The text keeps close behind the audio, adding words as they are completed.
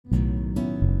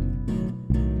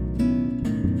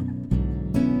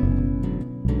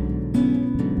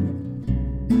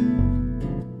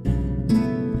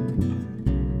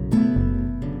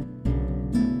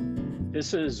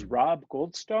This is Rob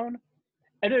Goldstone,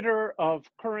 editor of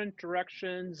Current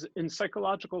Directions in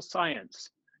Psychological Science.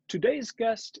 Today's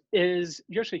guest is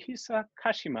Yoshihisa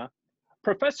Kashima,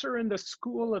 professor in the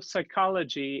School of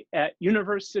Psychology at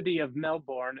University of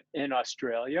Melbourne in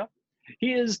Australia.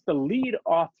 He is the lead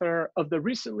author of the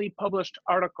recently published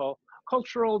article,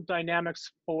 Cultural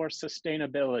Dynamics for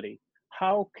Sustainability: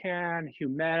 How Can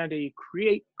Humanity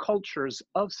Create Cultures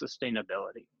of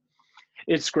Sustainability?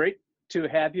 It's great to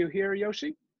have you here,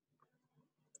 Yoshi.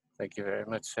 Thank you very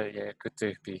much. Good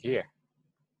to be here.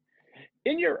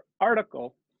 In your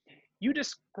article, you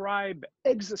describe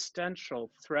existential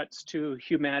threats to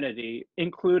humanity,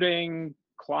 including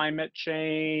climate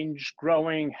change,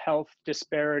 growing health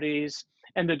disparities,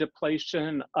 and the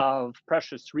depletion of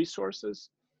precious resources.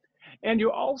 And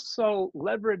you also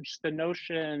leverage the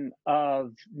notion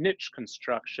of niche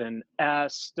construction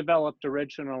as developed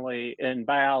originally in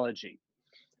biology.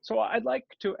 So I'd like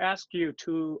to ask you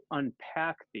to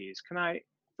unpack these. Can I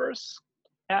first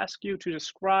ask you to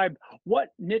describe what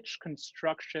niche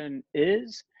construction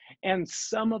is and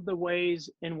some of the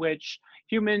ways in which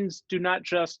humans do not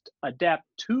just adapt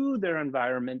to their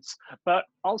environments, but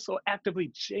also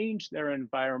actively change their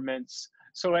environments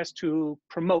so as to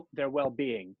promote their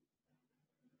well-being?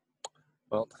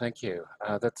 Well, thank you.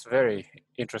 That's a very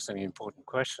interesting and important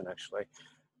question, actually.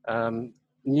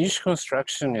 Niche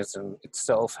constructionism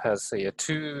itself has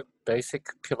two basic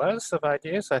pillars of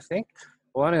ideas, I think.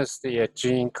 One is the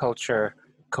gene culture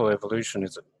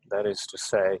coevolutionism, that is to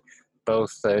say,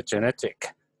 both the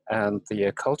genetic and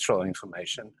the cultural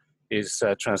information is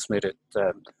transmitted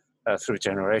through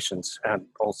generations and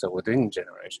also within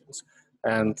generations.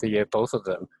 And both of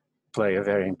them play a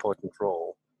very important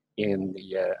role in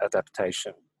the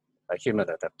adaptation,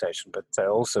 human adaptation, but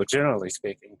also generally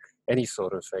speaking, any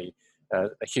sort of a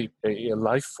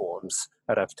life form's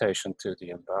adaptation to the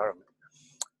environment.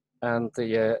 And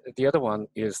the other one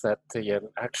is that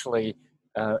actually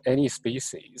any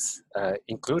species,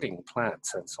 including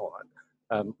plants and so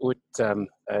on, would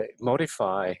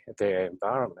modify their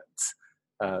environments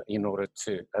in order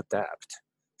to adapt.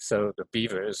 So the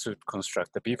beavers would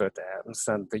construct the beaver dams,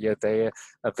 and they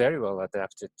are very well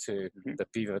adapted to the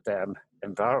beaver dam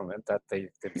environment that they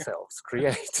themselves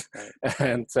create.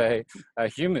 And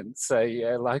humans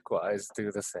likewise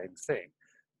do the same thing.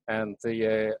 And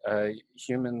the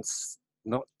humans,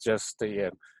 not just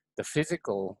the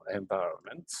physical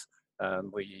environment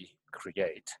we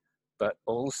create, but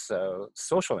also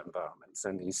social environments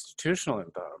and institutional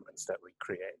environments that we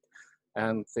create.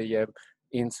 And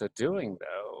in so doing,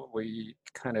 though, we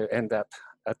kind of end up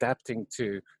adapting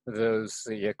to those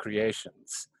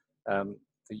creations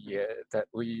that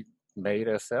we made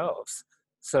ourselves.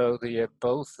 So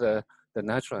both the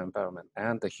natural environment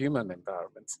and the human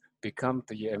environments become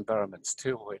the environments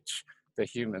to which the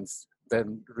humans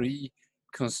then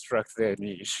reconstruct their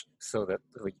niche so that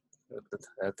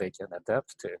they can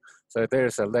adapt to. So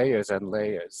there's layers and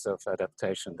layers of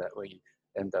adaptation that we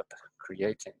end up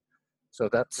creating. So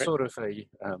that's sort of a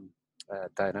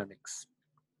dynamics.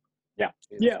 Yeah,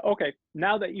 okay.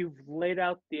 Now that you've laid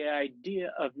out the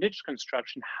idea of niche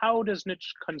construction, how does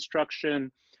niche construction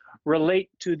relate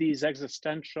to these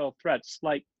existential threats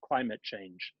like climate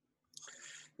change?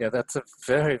 Yeah, that's a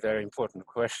very, very important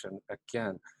question.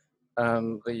 Again, I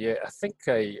think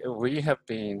we have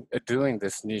been doing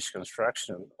this niche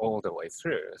construction all the way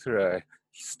through our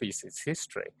species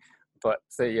history. But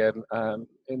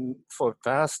for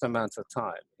vast amounts of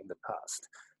time in the past,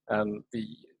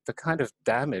 the kind of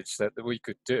damage that we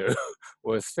could do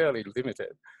was fairly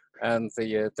limited. And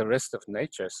the rest of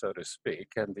nature, so to speak,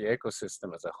 and the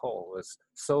ecosystem as a whole was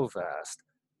so vast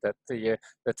that the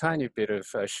tiny bit of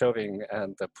shoving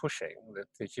and pushing that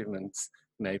the humans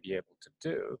may be able to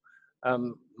do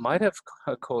might have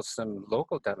caused some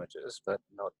local damages, but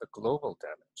not the global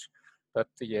damage. But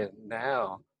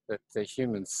now that the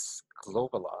humans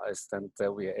globalized and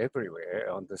we are everywhere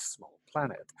on this small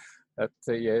planet, that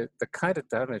the kind of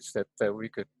damage that we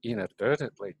could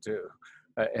inadvertently do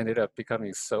ended up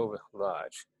becoming so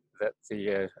large that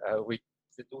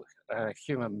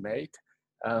human-made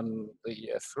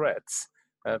the threats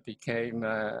became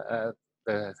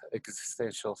the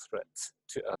existential threats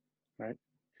to us. Right,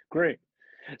 great.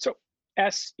 So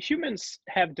as humans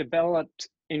have developed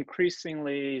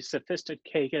increasingly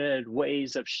sophisticated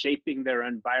ways of shaping their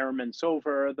environments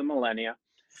over the millennia,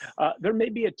 there may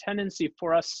be a tendency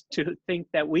for us to think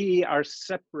that we are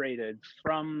separated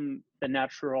from the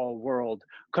natural world,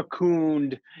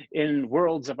 cocooned in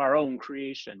worlds of our own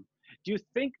creation. Do you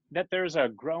think that there's a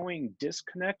growing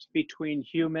disconnect between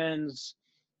humans,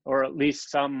 or at least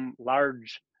some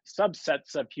large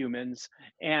subsets of humans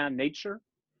and nature?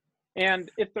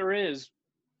 And if there is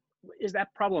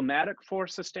that problematic for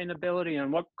sustainability,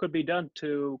 and what could be done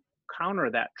to counter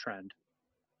that trend?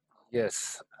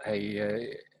 Yes,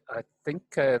 I think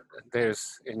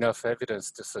there's enough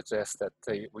evidence to suggest that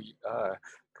we are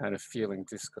kind of feeling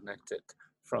disconnected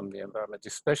from the environment,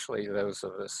 especially those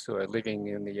of us who are living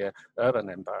in the urban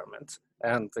environment.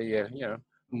 And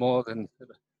more than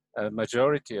a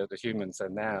majority of the humans are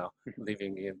now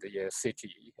living in the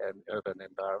city and urban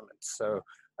environments. So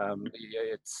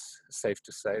yeah, it's safe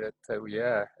to say that we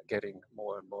are getting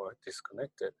more and more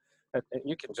disconnected. And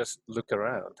you can just look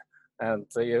around. And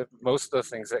most of the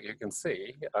things that you can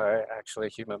see are actually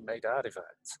human-made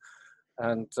artifacts.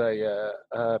 And,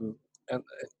 and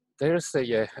there's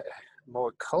a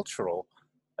more cultural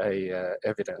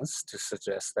evidence to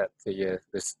suggest that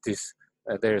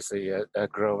there's a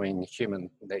growing human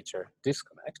nature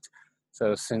disconnect.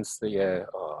 So since the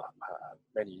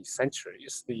many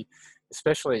centuries,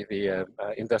 especially the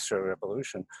Industrial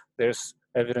Revolution, there's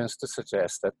evidence to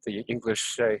suggest that the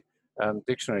English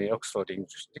dictionary, Oxford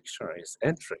English Dictionary's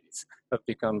entries have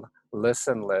become less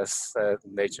and less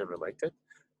nature-related.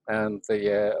 And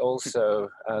also,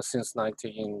 since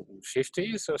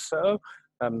 1950s or so,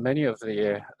 many of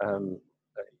the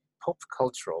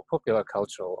popular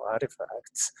cultural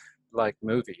artifacts, like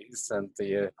movies and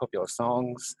the popular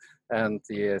songs and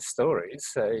the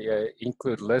stories,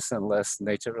 include less and less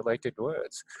nature-related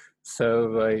words. So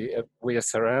we are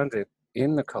surrounded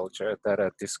in the culture that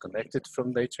are disconnected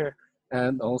from nature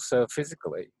and also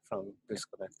physically from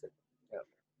disconnected. Yeah.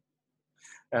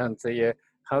 And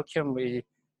how can we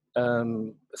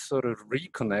sort of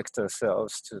reconnect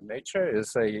ourselves to nature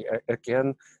is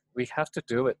again, we have to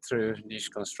do it through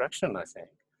niche construction, I think.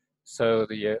 So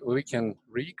we can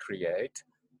recreate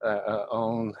our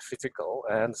own physical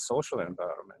and social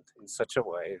environment in such a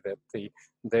way that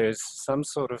there's some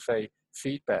sort of a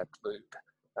feedback loop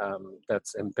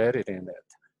that's embedded in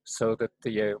it, so that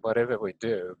whatever we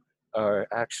do, our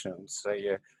actions,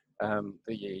 the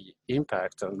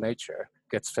impact on nature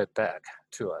gets fed back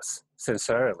to us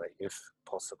sensorily, if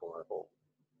possible at all.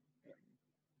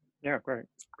 Yeah, great,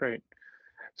 great.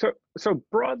 So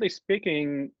broadly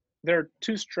speaking, there are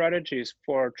two strategies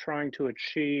for trying to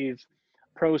achieve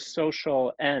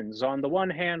pro-social ends. On the one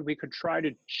hand, we could try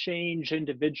to change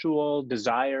individual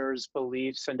desires,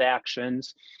 beliefs, and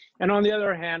actions. And on the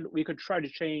other hand, we could try to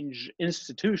change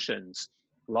institutions,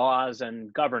 laws,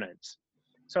 and governance.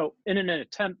 So in an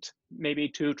attempt maybe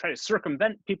to try to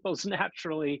circumvent people's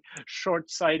naturally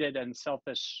short-sighted and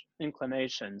selfish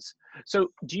inclinations. So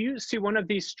do you see one of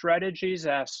these strategies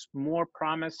as more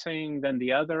promising than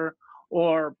the other?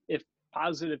 Or if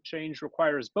positive change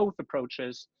requires both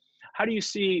approaches, how do you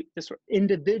see this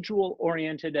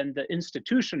individual-oriented and the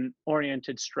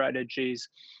institution-oriented strategies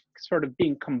sort of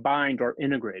being combined or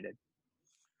integrated?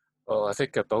 Well, I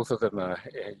think both of them are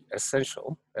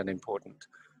essential and important.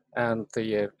 And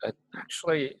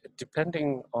actually,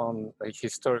 depending on the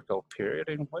historical period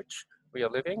in which we are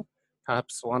living,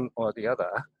 perhaps one or the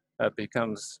other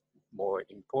becomes more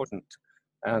important.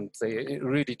 And it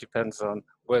really depends on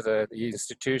whether the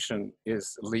institution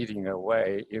is leading a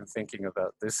way in thinking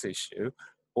about this issue,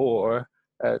 or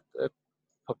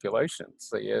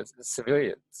populations,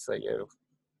 civilians,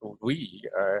 we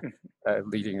are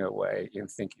leading a way in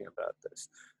thinking about this.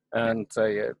 And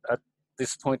at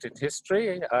this point in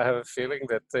history, I have a feeling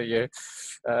that the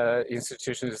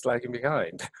institution is lagging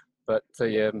behind. But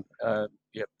yeah,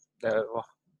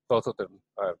 both of them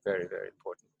are very, very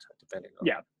important, depending on.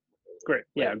 Yeah, great.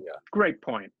 Yeah, great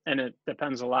point. And it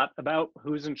depends a lot about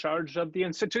who's in charge of the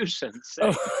institutions.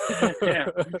 Yeah.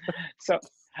 So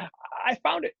I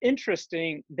found it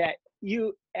interesting that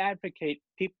you advocate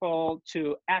people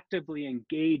to actively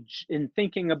engage in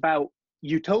thinking about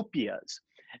utopias.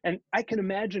 And I can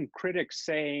imagine critics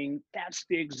saying that's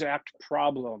the exact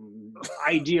problem.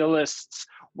 Idealists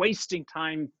wasting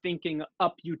time thinking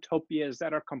up utopias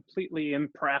that are completely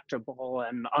impractical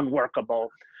and unworkable.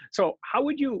 So, how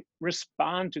would you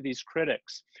respond to these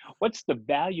critics? What's the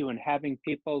value in having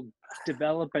people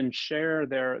develop and share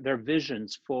their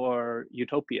visions for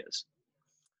utopias?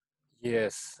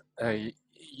 Yes,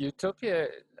 utopia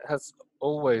has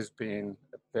always been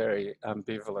a very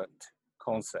ambivalent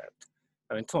concept.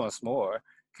 I mean, Thomas More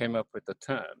came up with the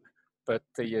term, but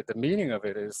the meaning of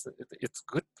it is it's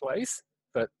good place,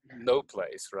 but no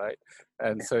place, right?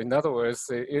 And so, in other words,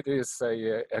 it is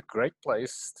a great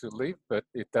place to live, but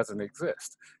it doesn't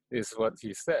exist, is what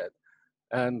he said.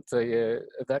 And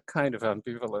that kind of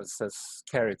ambivalence has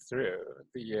carried through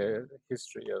the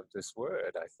history of this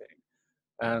word, I think.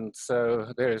 And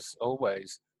so there's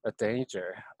always a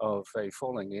danger of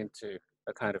falling into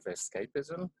a kind of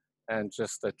escapism and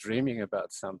just dreaming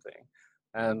about something,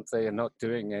 and they are not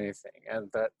doing anything.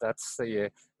 And that's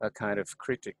the kind of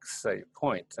critic's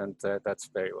point, and that's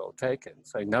very well taken.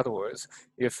 So in other words,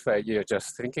 if you're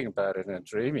just thinking about it and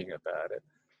dreaming about it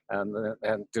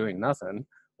and doing nothing,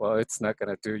 well, it's not going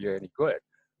to do you any good.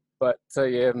 But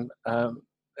there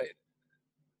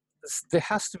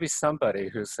has to be somebody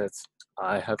who says,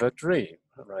 I have a dream,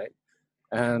 right?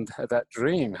 And that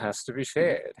dream has to be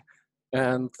shared.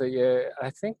 And I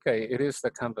think it is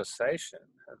the conversation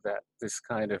that this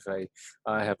kind of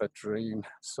I have a dream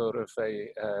sort of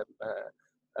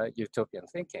utopian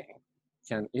thinking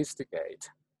can instigate.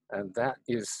 And that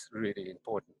is really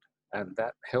important. And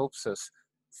that helps us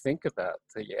think about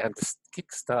and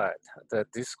kickstart the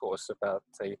discourse about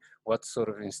what sort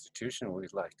of institution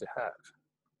we'd like to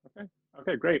have.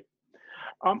 Okay, great.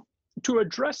 To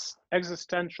address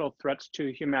existential threats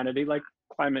to humanity, like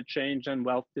climate change and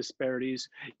wealth disparities,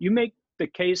 you make the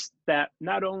case that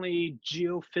not only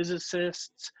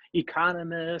geophysicists,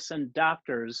 economists, and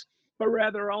doctors, but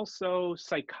rather also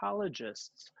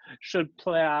psychologists should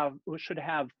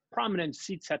have prominent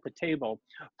seats at the table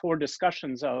for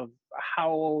discussions of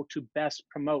how to best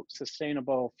promote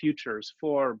sustainable futures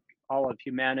for all of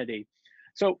humanity.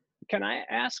 So, can I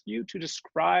ask you to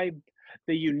describe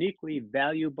the uniquely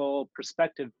valuable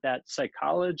perspective that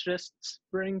psychologists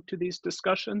bring to these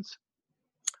discussions?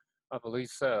 I believe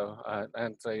so.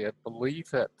 And I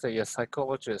believe that the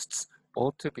psychologists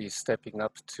ought to be stepping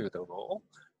up to the role,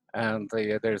 and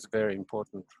there's a very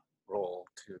important role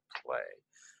to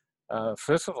play.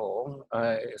 First of all,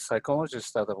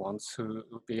 psychologists are the ones who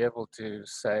will be able to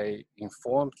say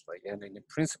informedly and in a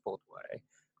principled way,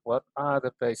 what are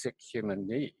the basic human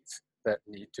needs that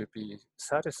need to be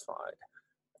satisfied,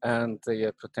 and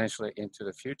potentially into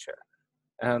the future.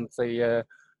 And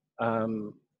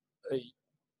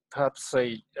perhaps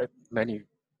many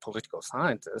political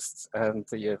scientists and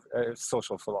the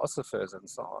social philosophers and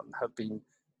so on have been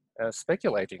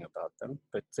speculating about them,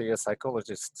 but the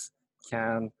psychologists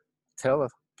can tell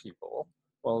people,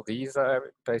 well, these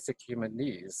are basic human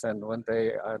needs, and when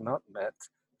they are not met,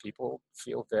 people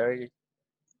feel very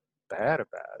bad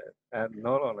about it. And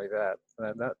not only that,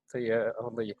 not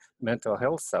only mental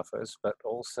health suffers, but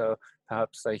also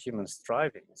perhaps human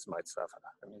strivings might suffer.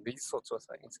 I mean, these sorts of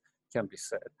things can be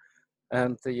said.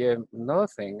 And another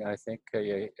thing I think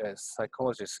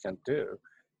psychologists can do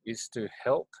is to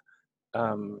help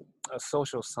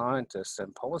social scientists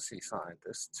and policy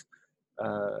scientists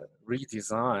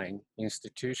redesign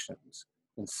institutions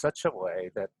in such a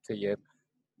way that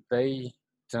they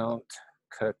don't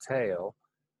curtail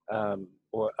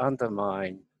or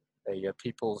undermine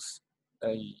people's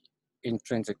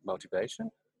intrinsic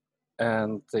motivation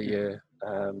and the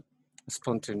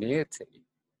spontaneity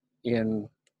in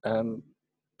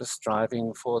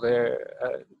striving for their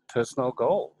personal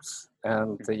goals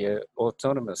and the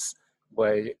autonomous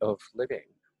way of living.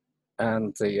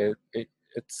 And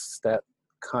it's that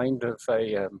kind of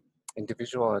a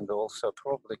individual and also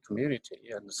probably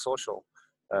community and social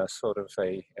sort of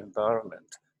a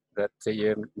environment that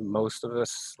most of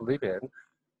us live in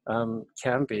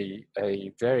can be a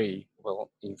very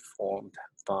well informed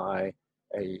by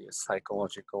a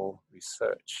psychological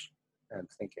research and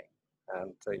thinking.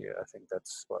 And I think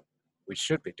that's what we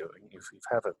should be doing if we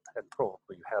haven't, and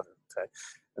probably you haven't,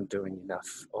 and doing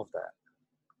enough of that.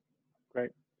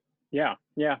 Great. Yeah.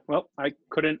 Well, I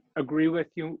couldn't agree with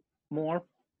you more.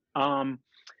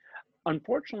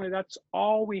 Unfortunately, that's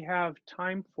all we have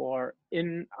time for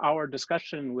in our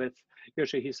discussion with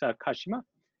Yoshihisa Kashima.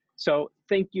 So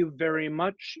thank you very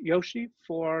much, Yoshi,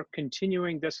 for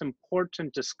continuing this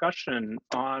important discussion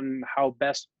on how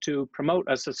best to promote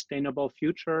a sustainable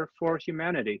future for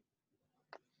humanity.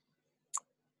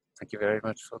 Thank you very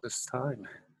much for this time.